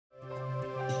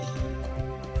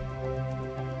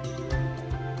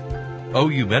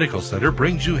OU Medical Center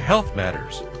brings you Health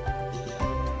Matters.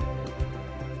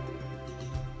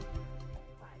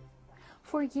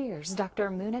 For years, Dr.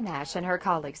 Muna Nash and her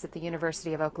colleagues at the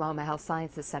University of Oklahoma Health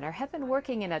Sciences Center have been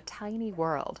working in a tiny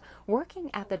world, working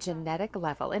at the genetic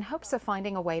level in hopes of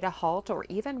finding a way to halt or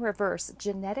even reverse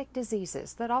genetic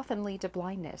diseases that often lead to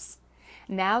blindness.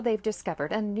 Now they've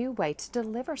discovered a new way to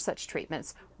deliver such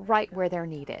treatments right where they're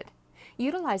needed.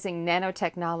 Utilizing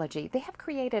nanotechnology, they have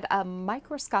created a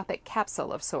microscopic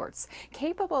capsule of sorts,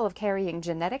 capable of carrying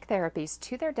genetic therapies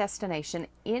to their destination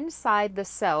inside the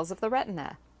cells of the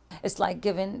retina. It's like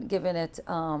giving it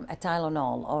a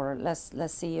Tylenol, or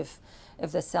let's see if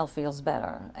the cell feels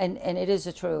better. And it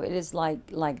is true. It is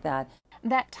like that.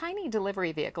 That tiny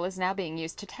delivery vehicle is now being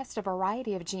used to test a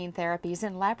variety of gene therapies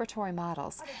in laboratory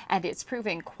models, and it's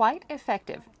proving quite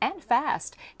effective and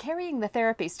fast, carrying the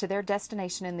therapies to their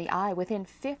destination in the eye within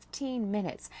 15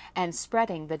 minutes and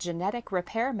spreading the genetic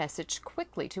repair message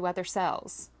quickly to other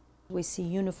cells. We see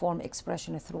uniform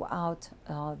expression throughout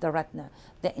the retina,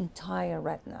 the entire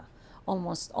retina.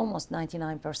 Almost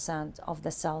 99% of the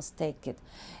cells take it.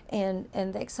 And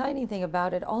the exciting thing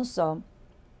about it also,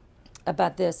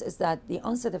 about this, is that the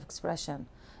onset of expression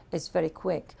is very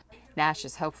quick. Nash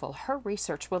is hopeful her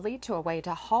research will lead to a way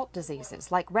to halt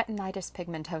diseases like retinitis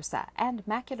pigmentosa and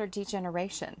macular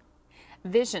degeneration.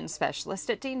 Vision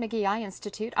specialists at Dean McGee Eye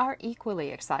Institute are equally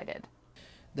excited.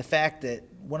 The fact that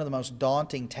one of the most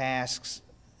daunting tasks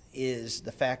is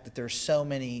the fact that there's so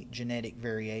many genetic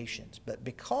variations. But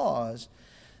because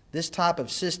this type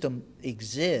of system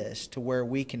exists to where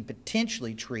we can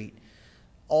potentially treat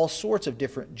all sorts of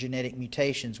different genetic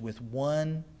mutations with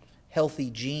one healthy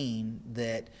gene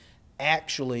that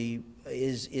actually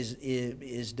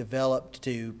is developed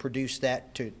to produce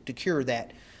that, to cure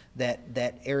that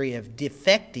area of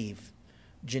defective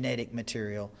genetic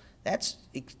material, that's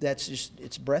just,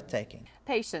 it's breathtaking.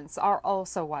 Patients are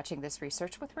also watching this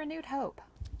research with renewed hope.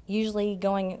 Usually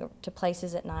going to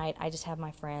places at night, I just have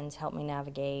my friends help me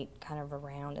navigate kind of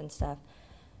around and stuff.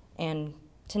 And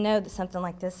to know that something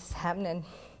like this is happening,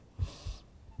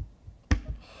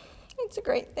 it's a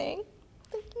great thing.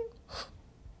 Thank you.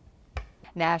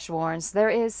 Nash warns there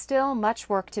is still much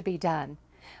work to be done,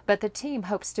 but the team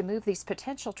hopes to move these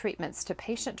potential treatments to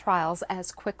patient trials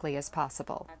as quickly as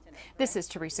possible. This is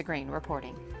Teresa Green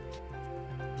reporting.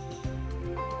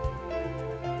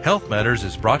 Health Matters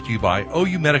is brought to you by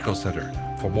OU Medical Center.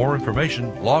 For more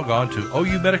information, log on to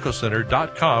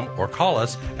oumedicalcenter.com or call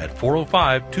us at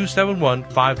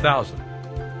 405-271-5000.